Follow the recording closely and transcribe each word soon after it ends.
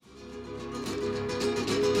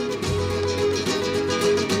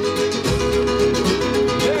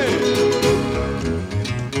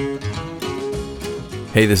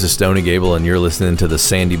Hey, this is Stony Gable, and you're listening to the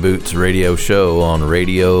Sandy Boots radio show on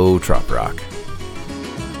Radio Trop Rock.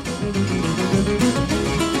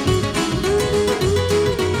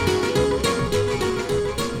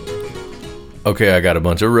 Okay, I got a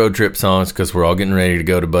bunch of road trip songs because we're all getting ready to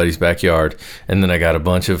go to Buddy's backyard, and then I got some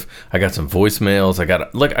voicemails. I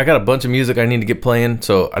got a bunch of music I need to get playing,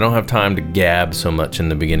 so I don't have time to gab so much in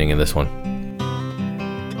the beginning of this one.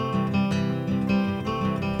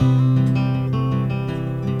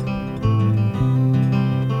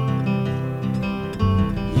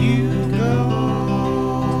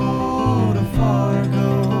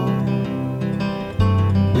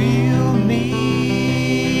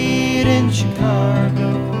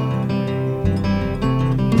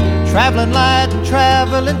 Traveling light and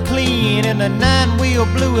traveling clean in a 9-wheel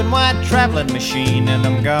blue and white traveling machine, and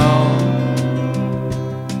I'm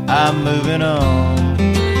gone. I'm moving on.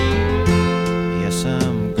 Yes,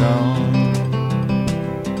 I'm gone.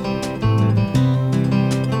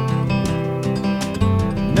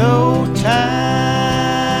 No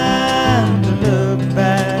time to look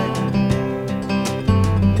back.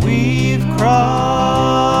 We've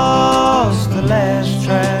crossed the last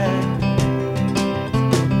track.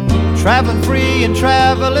 Traveling free and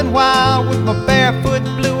traveling wild with my barefoot,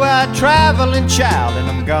 blue-eyed traveling child, and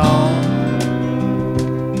I'm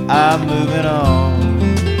gone. I'm moving on.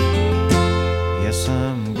 Yes,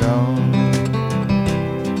 I'm gone.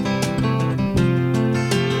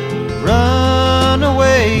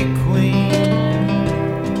 Runaway queen,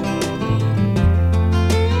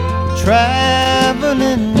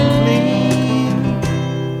 traveling clean.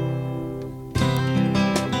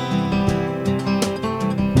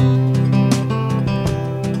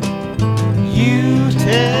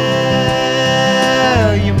 Tell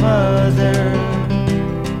your mother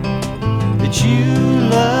that you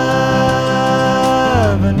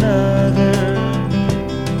love another.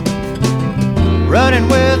 Running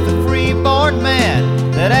with a freeborn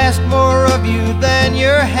man that asked more of you than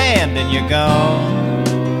your hand, and you're gone.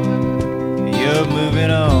 You're moving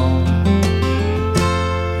on.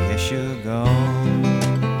 Yes, you're gone.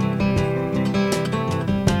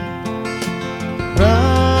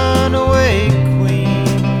 Runaway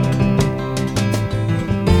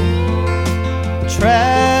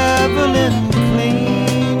traveling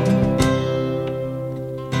clean.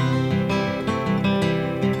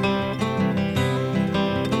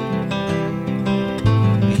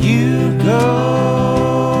 You go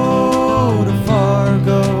to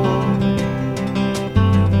Fargo,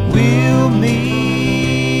 we'll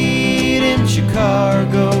meet in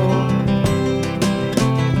Chicago.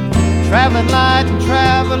 Traveling light and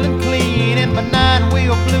traveling clean in my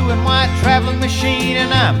 9-wheel blue and white traveling machine,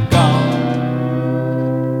 and I'm gone.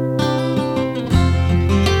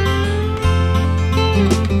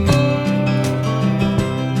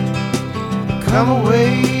 Come away,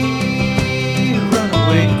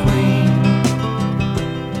 runaway queen,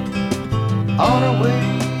 on our way.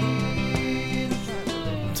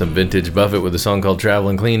 Some vintage Buffett with a song called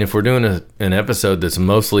Traveling Clean. If we're doing an episode that's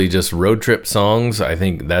mostly just road trip songs, I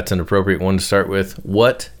think that's an appropriate one to start with.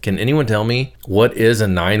 Can anyone tell me, what is a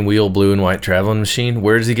 9-wheel blue and white traveling machine?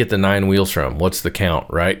 Where does he get the 9 wheels from? What's the count,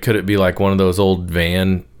 right? Could it be like one of those old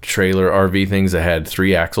van trailer RV things that had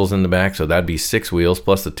 3 axles in the back? So that'd be 6 wheels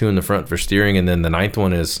plus the 2 in the front for steering, and then the 9th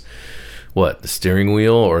one is what, the steering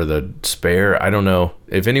wheel or the spare? I don't know.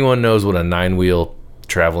 If anyone knows what a 9-wheel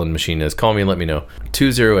traveling machine is, call me and let me know.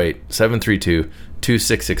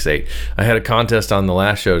 208-732-2668. I had a contest on the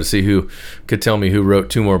last show to see who could tell me who wrote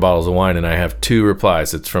 2 more bottles of wine, and I have 2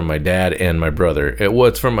 replies. It's from my dad and my brother.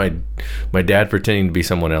 It's from my dad pretending to be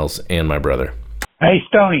someone else and my brother. Hey,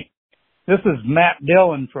 Stoney. This is Matt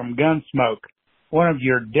Dillon from Gunsmoke, one of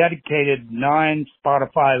your dedicated 9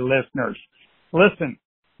 Spotify listeners. Listen,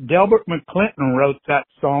 Delbert McClinton wrote that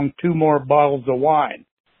song, 2 More Bottles of Wine.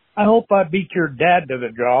 I hope I beat your dad to the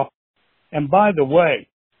draw. And by the way,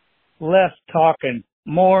 less talking,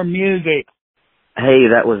 more music. Hey,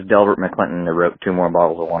 that was Delbert McClinton who wrote 2 More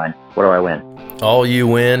Bottles of Wine. What do I win? All you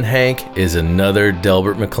win, Hank, is another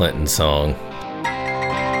Delbert McClinton song.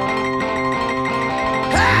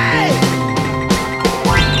 Hey!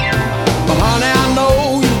 But honey, I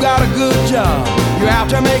know you got a good job. You're out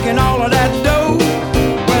there making all of that dough.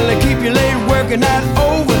 Well, they keep you late working that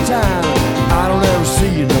overtime. I don't ever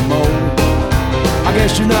see you no more. I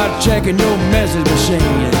guess you're not checking your message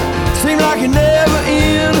machine. Seems like you're never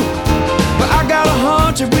in. But I got a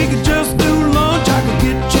hunch if we could just do lunch, I could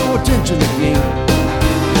get your attention again.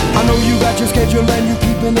 I know you got your schedule and you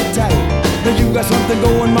keeping it tight. But you got something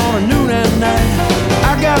going morning, noon and night.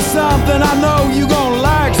 I got something I know you gonna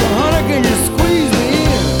like, so honey, can you squeeze me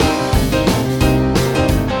in?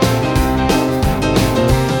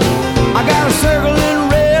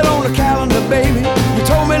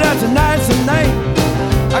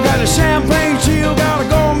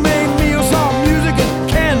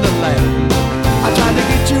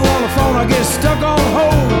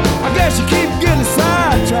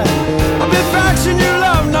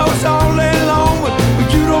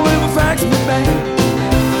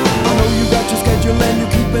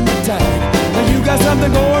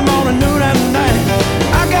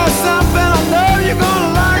 got something I know you're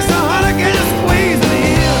gonna like, so honey, can you squeeze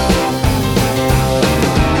me in?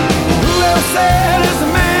 Whoever said it's a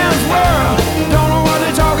man's world, don't know what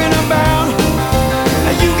they're talking about.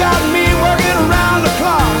 You got me working around the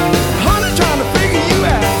clock, honey, trying to figure you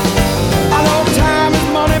out. I know time is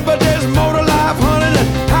money, but there's more to life, honey, than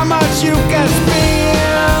how much you can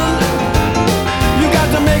spend. You got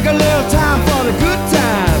to make a little time for the good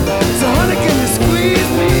time, so honey, can you squeeze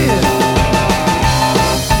me in?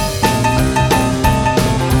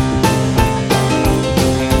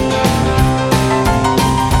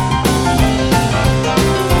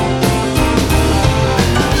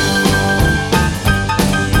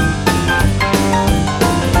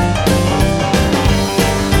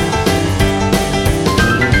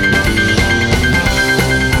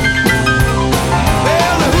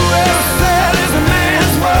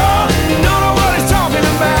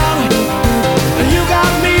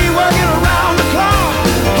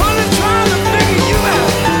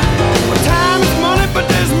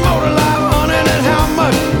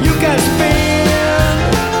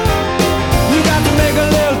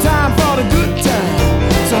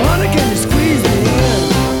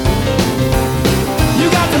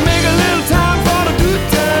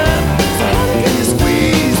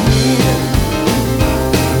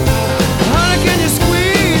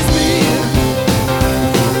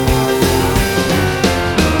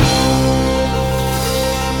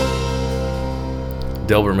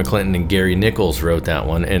 Delbert McClinton and Gary Nichols wrote that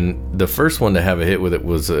one, and the first one to have a hit with it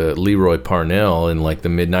was Leroy Parnell in like the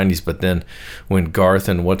mid '90s. But then when Garth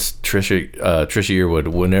and Trisha Yearwood,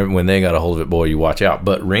 when they got a hold of it, boy, you watch out.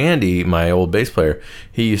 But Randy, my old bass player,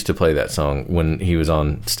 he used to play that song when he was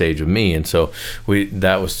on stage with me, and so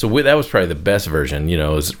that was probably the best version. You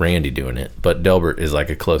know, is Randy doing it, but Delbert is like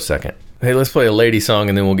a close second. Hey, let's play a lady song,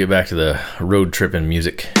 and then we'll get back to the road tripping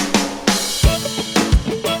music.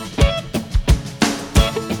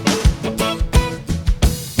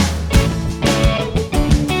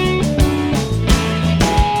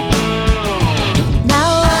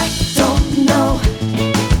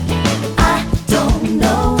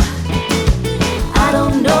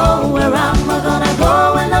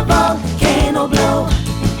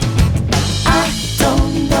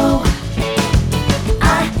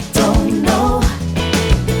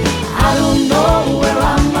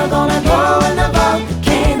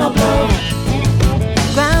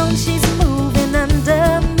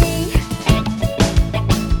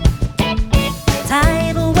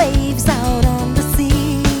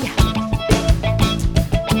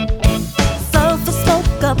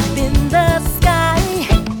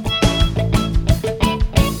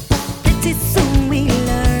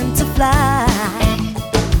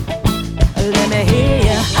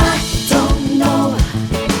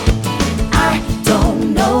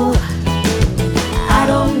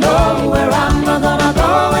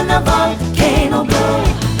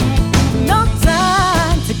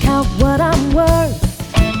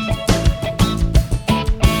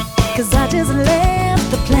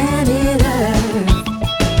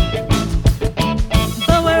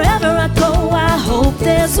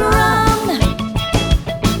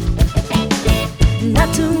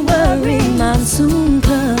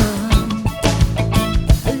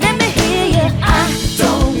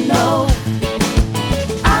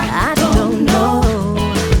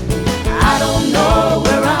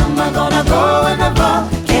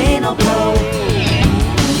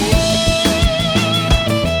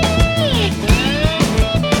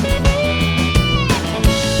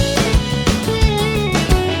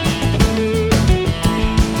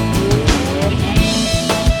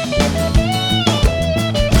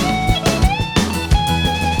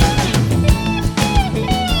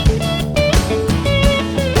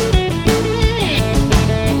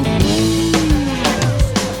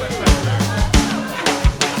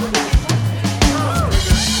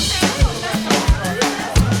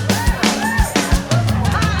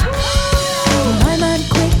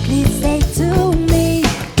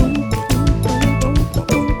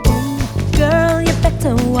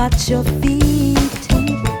 watch your feet,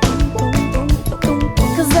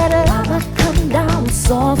 'cause that lava come down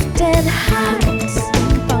soft and hot.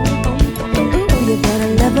 You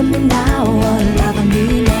better love me now or love me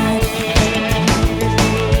now.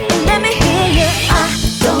 Let me hear you. I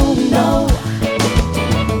don't know.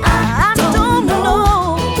 I don't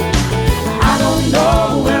know. I don't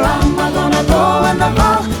know where I'm gonna go when the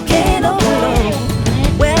volcano blows.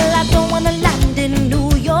 Well, I don't wanna land in New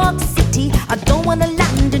York City. I don't wanna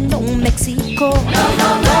land in no Mexico. No, no,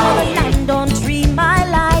 no. I wanna land on 3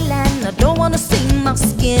 Mile Island. I don't wanna see my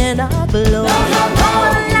skin aglow. No, no, no. I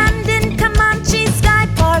wanna land in Comanche Sky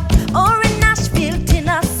Park or in Nashville,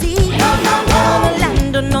 Tennessee.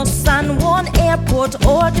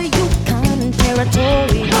 toward the Yukon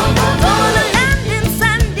territory. Don't wanna land in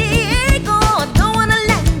San Diego, don't wanna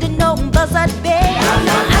land in no Buzzard Bay. I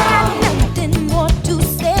have nothing more to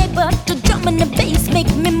say, but the drum and the bass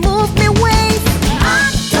make me move me waist.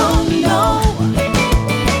 I don't know.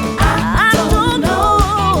 I don't know.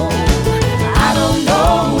 I don't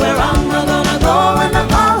know where I'm gonna go when the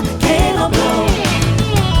volcano blows.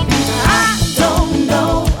 I don't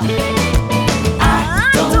know. I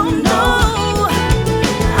don't know.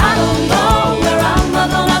 I don't know where I'm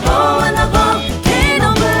gonna go when the volcano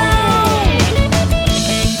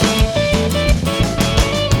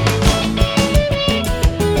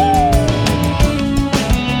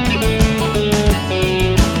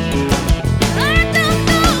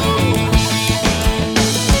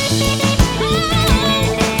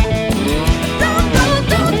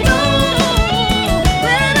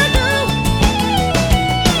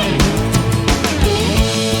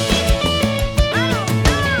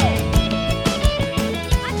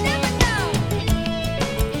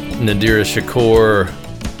Nadirah Shakoor.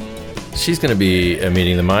 She's going to be at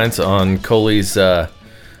Meeting the Minds on Coley's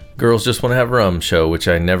Girls Just Want to Have Rum show, which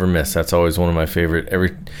I never miss. That's always one of my favorite.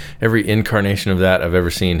 Every incarnation of that I've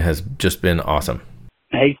ever seen has just been awesome.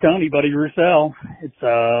 Hey, Tony, Buddy Roussel. It's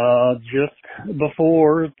just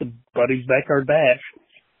before the Buddy's Backyard Bash.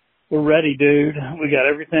 We're ready, dude. We got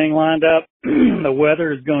everything lined up. The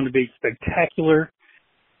weather is going to be spectacular.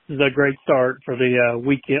 This is a great start for the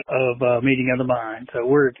weekend of Meeting of the Mind. So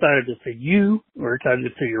we're excited to see you. We're excited to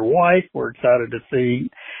see your wife. We're excited to see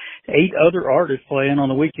 8 other artists playing on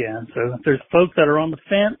the weekend. So if there's folks that are on the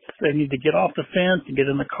fence, they need to get off the fence and get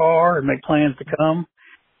in the car and make plans to come.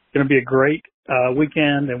 It's going to be a great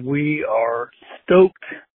weekend, and we are stoked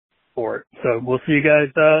for it. So we'll see you guys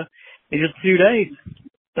in just a few days.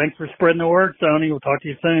 Thanks for spreading the word, Sony. We'll talk to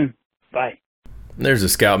you soon. Bye. There's a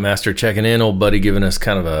Scoutmaster checking in, old buddy giving us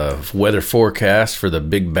kind of a weather forecast for the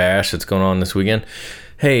big bash that's going on this weekend.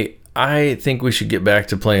 Hey, I think we should get back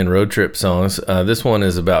to playing road trip songs. This one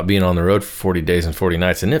is about being on the road for 40 days and 40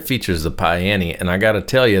 nights, and it features the Pie Annie. And I got to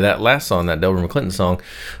tell you, that last song, that Delbert McClinton song,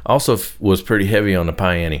 also was pretty heavy on the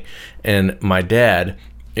Pie Annie. And my dad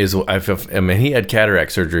he had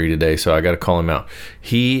cataract surgery today, so I got to call him out.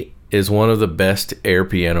 He is one of the best air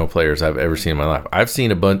piano players I've ever seen in my life. I've seen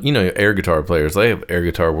a bunch, air guitar players. They have air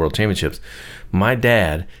guitar world championships. My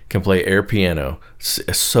dad can play air piano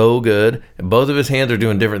so good. Both of his hands are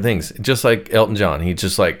doing different things, just like Elton John.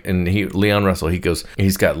 Leon Russell,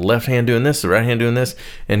 he's got left hand doing this, the right hand doing this,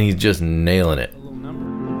 and he's just nailing it.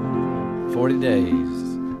 40 days.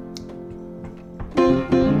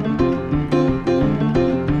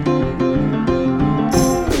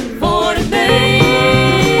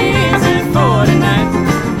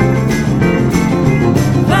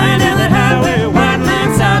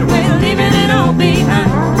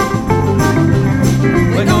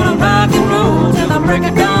 Break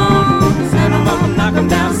it down, set 'em up and knock 'em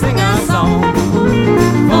down, sing our song.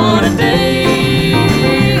 40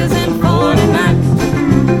 days and 40 nights.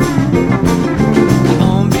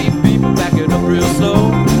 Gonna beat, back it up real slow.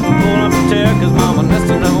 Pull up the chair, cause mama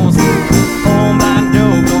Nesta knows. Home blind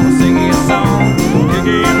Joe, gonna sing you a song. Kick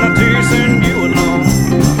in the tears and you alone.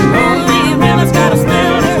 Those green rabbits got a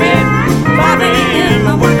smell to it. 5 a.m.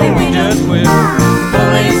 I'm working, we just quit.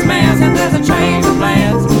 Policeman said there's a change of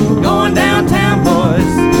plans. Going downtown,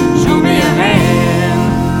 boys, show me your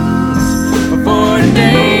hands. For 40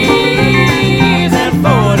 days and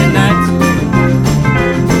 40 nights.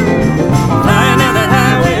 Flying down that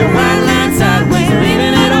highway, right line sideways,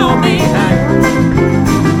 leaving it all behind.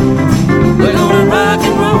 We're gonna rock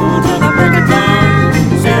and roll till the break of dawn.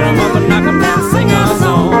 Set 'em up and knock 'em down, sing our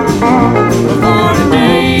song. For 40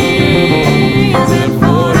 days and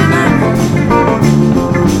 40 nights.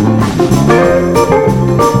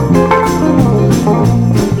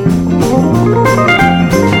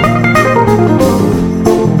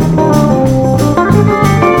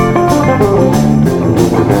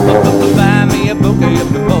 Buy me a bouquet of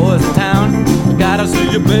the boys in town. Gotta see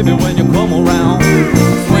you, baby, when you come around.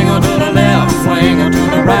 Swing her to the left, swing her to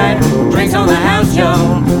the right. Drinks on the house,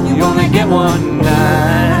 Joe. You only get one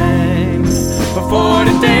night. For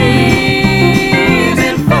 40 days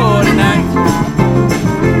and 40 nights.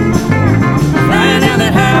 Flying down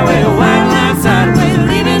that highway, white line sideways,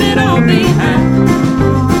 leaving it all behind.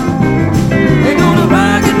 We're gonna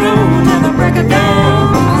rock and roll till the break of dawn.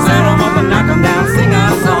 Set 'em up and knock 'em down, sing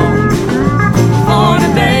our song. 40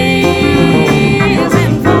 days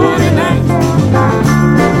and 40 nights.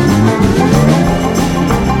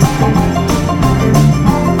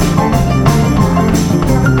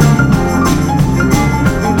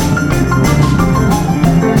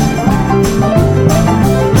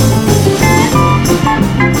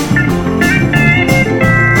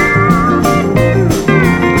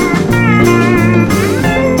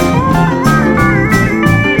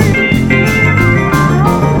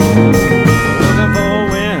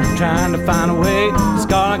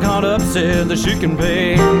 said that she can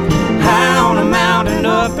pay. High on a mountain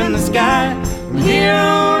up in the sky, from here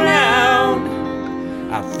on out,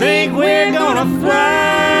 I think we're gonna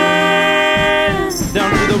fly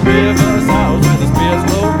down to the river's house where the spears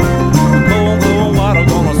flow. Cold, cold water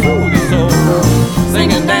gonna soothe your soul.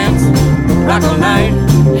 Sing and dance, rock all night,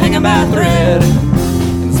 hanging by a thread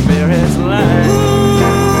in the spirit's line.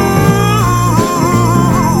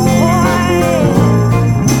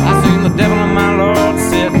 I seen the devil and my Lord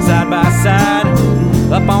sitting side by side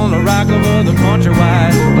up on the rock over the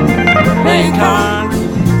countrywide, playing cards,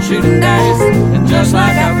 shooting dice, and just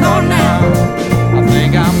like I thought now, I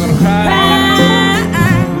think I'm gonna cry.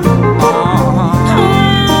 Oh,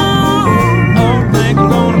 I think I'm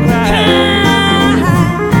gonna cry.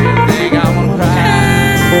 I think I'm gonna cry.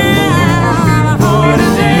 For the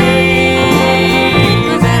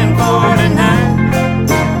days and for the night.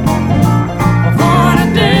 For the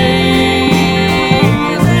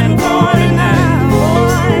days and for the night.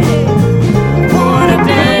 For the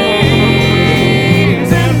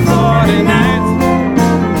days and for the night.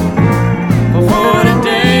 For the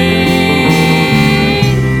days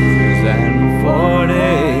and for the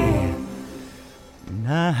night.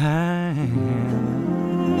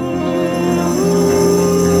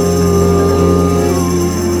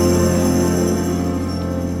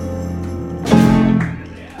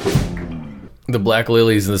 The Black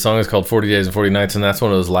Lilies, and the song is called 40 Days and 40 Nights, and that's one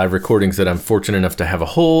of those live recordings that I'm fortunate enough to have a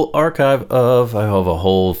whole archive of. I have a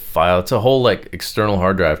whole file. It's a whole like external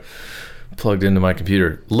hard drive plugged into my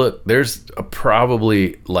computer. Look, there's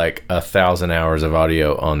probably like 1,000 hours of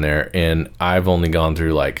audio on there, and I've only gone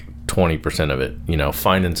through like 20% of it, you know,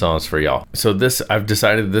 finding songs for y'all. So this, I've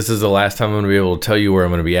decided this is the last time I'm going to be able to tell you where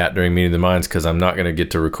I'm going to be at during Meeting the Minds, because I'm not going to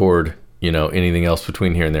get to record, you know, anything else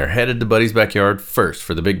between here and there. Headed to Buddy's backyard first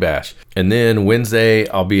for the Big Bash. And then Wednesday,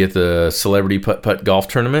 I'll be at the Celebrity Putt-Putt Golf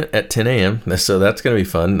Tournament at 10 a.m. So that's going to be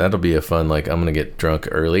fun. That'll be a fun, like, I'm going to get drunk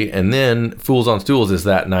early. And then Fools on Stools is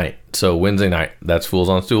that night. So Wednesday night, that's Fools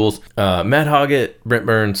on Stools. Matt Hoggett, Brent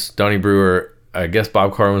Burns, Donnie Brewer. I guess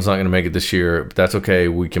Bob Carlin's not going to make it this year, but that's okay.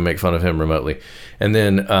 We can make fun of him remotely. And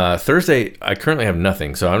then Thursday, I currently have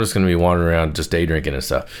nothing, so I'm just going to be wandering around just day drinking and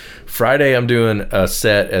stuff. Friday, I'm doing a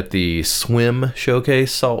set at the Swim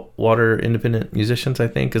Showcase, Saltwater Independent Musicians, I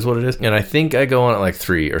think is what it is. And I think I go on at like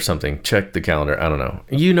 3 or something. Check the calendar. I don't know.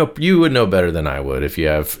 You would know better than I would if you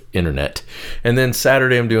have internet. And then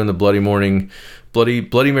Saturday, I'm doing the Bloody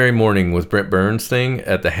Mary Morning with Brent Burns thing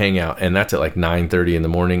at the Hangout, and that's at like 9:30 in the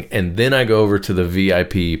morning. And then I go over to the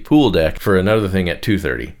VIP pool deck for another thing at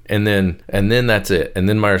 2:30, and then that's it. And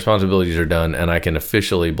then my responsibilities are done, and I can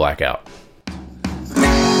officially black out.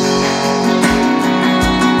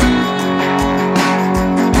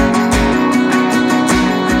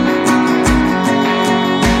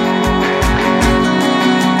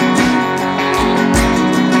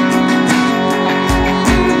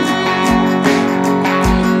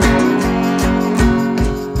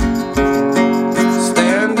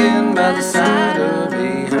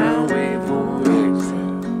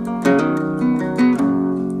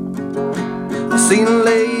 Seen a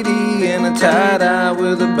lady in a tie-dye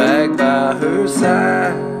with a bag by her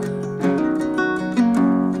side,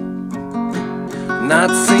 not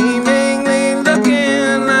seemingly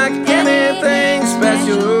looking like anything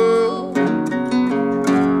special.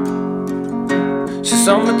 She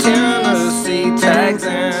saw my Tennessee tags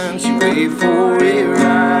and she waved for a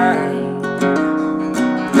ride.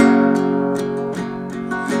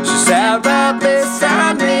 She sat right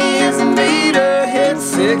beside me as the meter hit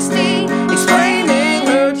 60, explaining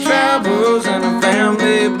her travels and her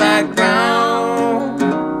family background.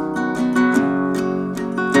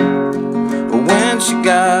 But when she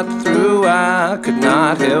got through, I could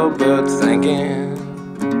not help but thinking,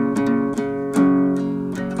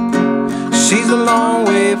 she's a long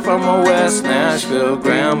way from a West Nashville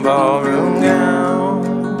grand ballroom gown.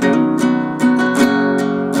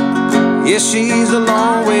 Yeah, she's a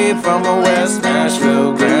long way from a West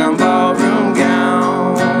Nashville grand ballroom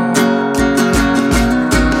gown.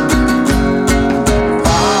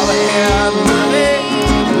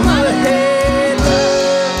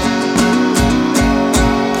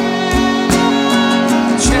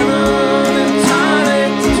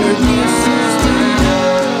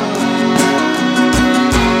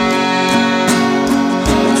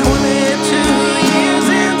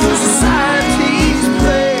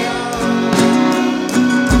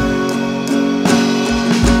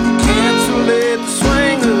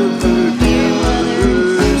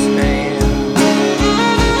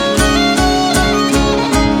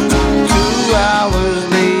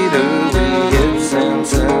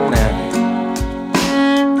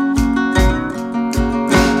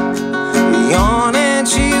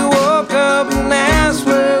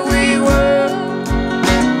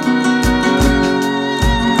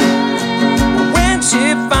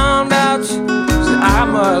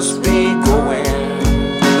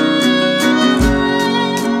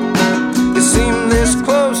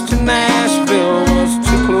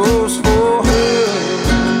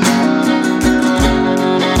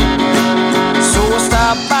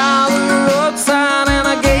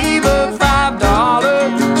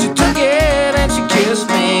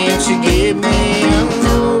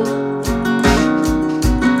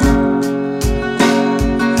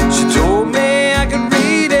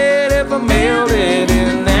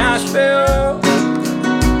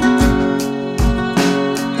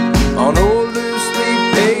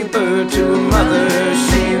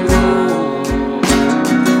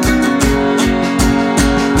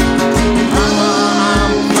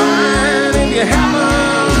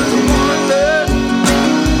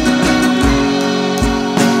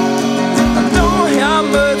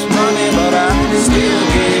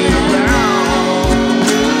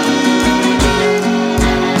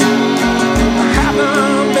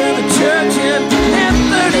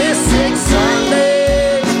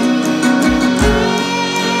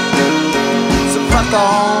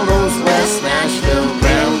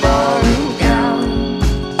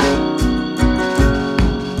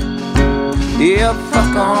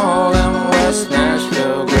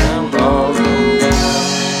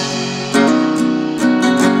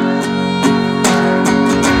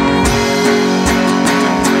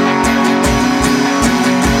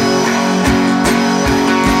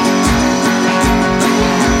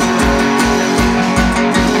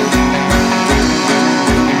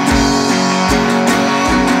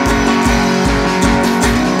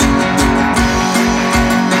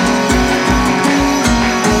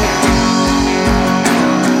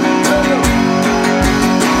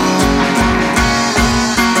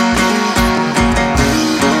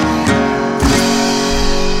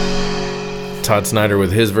 Todd Snider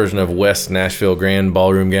with his version of West Nashville Grand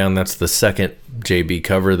Ballroom Gown. That's the second JB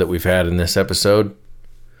cover that we've had in this episode.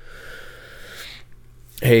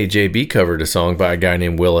 Hey, JB covered a song by a guy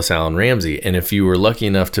named Willis Allen Ramsey, and if you were lucky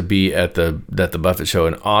enough to be at the Buffett show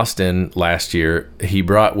in Austin last year, he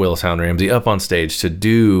brought Willis Allen Ramsey up on stage to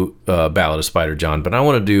do Ballad of Spider John. But I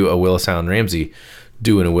want to do a Willis Allen Ramsey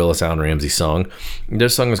doing a Willis Allen Ramsey song.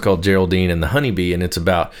 This song is called Geraldine and the Honeybee, and it's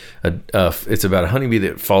about a honeybee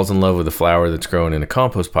that falls in love with a flower that's growing in a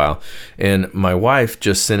compost pile. And my wife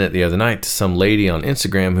just sent it the other night to some lady on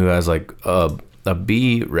Instagram who has like a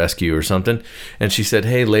bee rescue or something, and she said,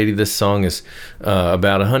 "Hey lady, this song is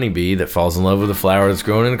about a honeybee that falls in love with a flower that's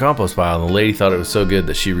growing in a compost pile." And the lady thought it was so good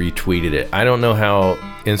that she retweeted it. I don't know how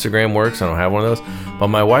Instagram works, I don't have one of those, but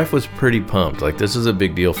my wife was pretty pumped. Like, this is a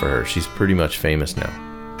big deal for her. She's pretty much famous now.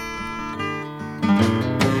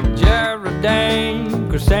 Geraldine,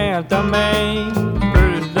 chrysanthemum,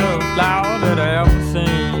 prettiest little flower that I ever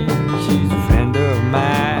seen. She's a friend of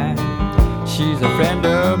mine, she's a friend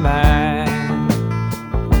of mine.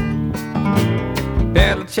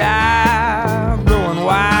 Little child growing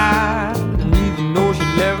wild, and even though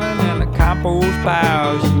she's living in a compost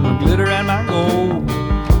pile, she's my glitter and my gold.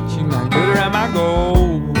 She's my glitter and my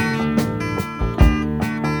gold.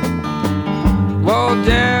 Well,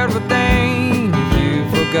 Geraldine, if you've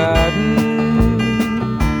forgotten,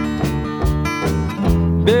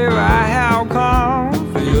 baby, I have come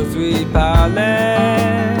for your sweet pollen.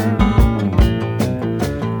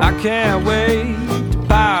 I can't wait to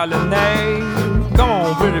pollinate. Come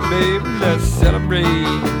on, pretty baby, let's celebrate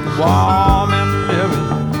the warm and the living,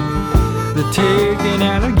 the taking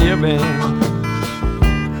and the giving.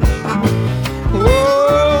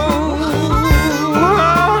 Whoa, my,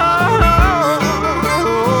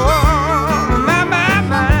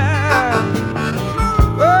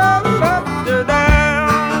 oh, up to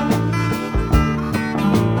down.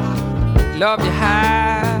 Love you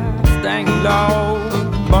high, stank you low,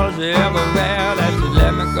 but you everywhere that you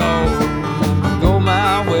let me go.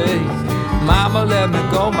 My way, mama, let me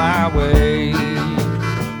go my way.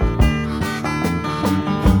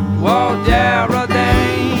 Whoa,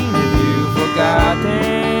 Geraldine, if you've forgotten,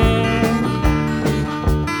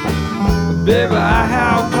 baby, I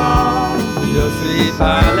have come for your sweet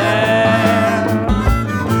pollen.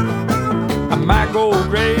 I might go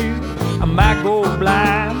gray, I might go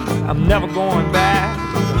blind, I'm never going back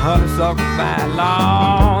to the honeysuckle vine.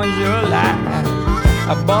 Long as you're alive,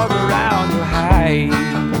 I buzz around your hide.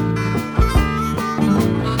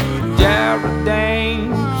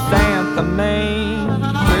 Geraldine, chrysanthemum,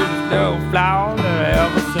 prettiest little flower that I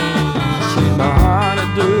ever seen. She's my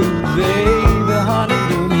honeydew, baby,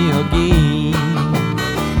 honeydew me again.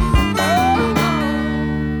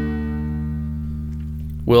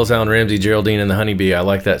 Willis Allen Ramsey, Geraldine and the Honeybee. I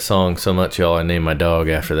like that song so much, y'all. I named my dog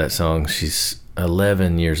after that song. She's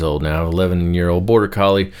 11 years old now, 11-year-old border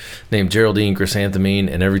collie named Geraldine Chrysanthemum,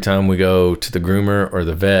 and every time we go to the groomer or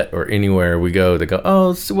the vet or anywhere we go, they go,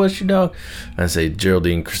 "Oh, so what's your dog?" I say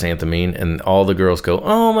Geraldine Chrysanthemum, and all the girls go,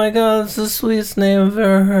 "Oh my god, it's the sweetest name I've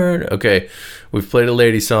ever heard." Okay, we've played a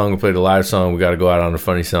lady song, we played a live song, we got to go out on a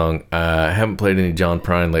funny song. I haven't played any John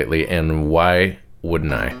Prine lately, and why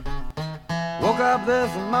wouldn't I? Woke up this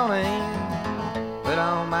morning, put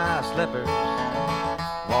on my slippers,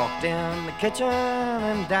 walked in the kitchen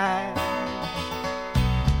and died.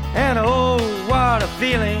 And oh, what a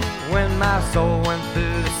feeling when my soul went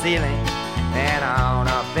through the ceiling and on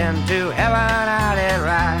up into heaven I did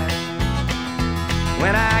ride.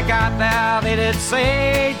 When I got there they did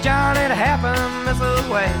say, "John, it happened this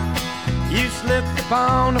way. You slipped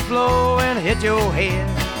upon the floor and hit your head."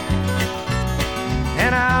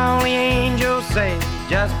 And all the angels say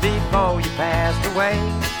just before you passed away,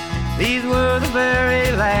 these were the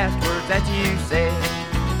very last words that you said.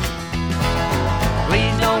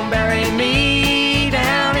 "Please don't bury me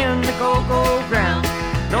down in the cocoa ground.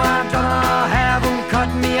 No, I'm gonna have them cut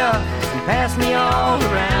me up and pass me all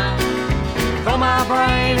around. Throw my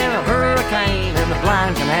brain in a hurricane and the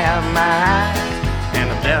blind can have my eyes, and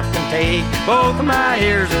the deaf can take both of my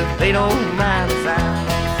ears if they don't mind the sound.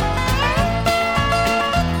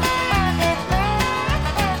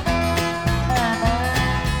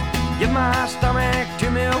 Give my stomach to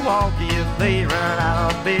Milwaukee if they run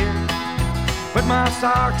out of beer. Put my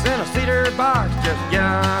socks in a cedar box, just get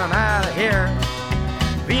 'em out of here.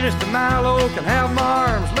 Venus de Milo can have my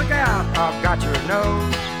arms, look out, I've got your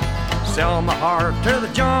nose. Sell my heart to the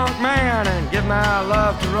junk man and give my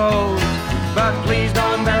love to Rose. But please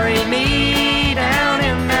don't bury me down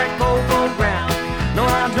in that cocoa ground. No,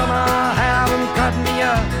 I'm gonna have them cut me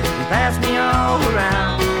up and pass me all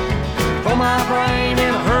around. Throw my brain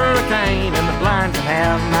in a hurricane and the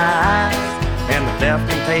have my eyes, and the deaf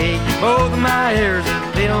can take both of my ears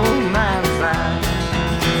if they don't mind the size.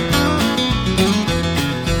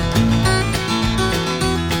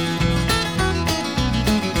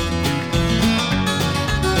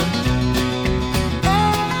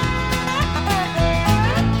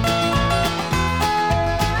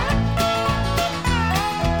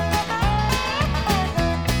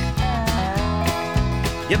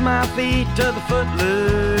 Give my feet to the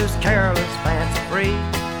footloose, careless, fancy-free.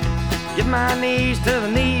 Give my knees to the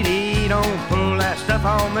needy, don't pull that stuff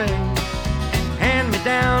on me. Hand me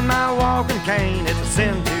down my walking cane, it's a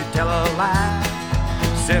sin to tell a lie.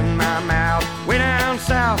 Send my mouth way down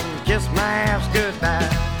south and kiss my ass goodbye.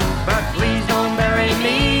 But please don't bury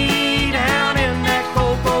me down in that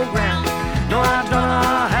cold ground. No, I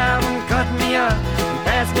don't have them cut me up and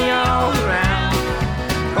pass me all around.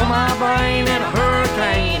 Throw my brain in a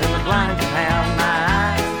hurricane, and the blind can have my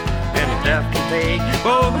eyes, and the deaf can take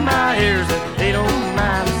both of my ears if they don't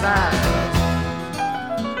mind the size.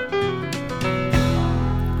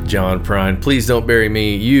 John Prine, Please Don't Bury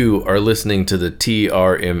Me. You are listening to the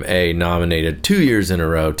TRMA nominated 2 years in a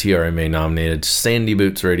row, TRMA nominated Sandy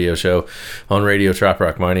Boots radio show on Radio Trop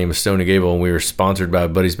Rock. My name is Stoney Gable, and we were sponsored by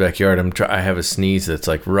Buddy's Backyard. I have a sneeze that's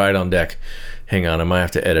like right on deck. Hang on, I might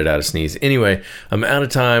have to edit out a sneeze. Anyway, I'm out of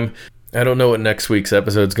time. I don't know what next week's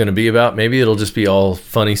episode is going to be about. Maybe it'll just be all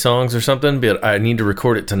funny songs or something, but I need to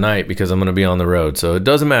record it tonight because I'm going to be on the road. So it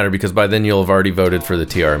doesn't matter because by then you'll have already voted for the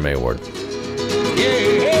TRMA award.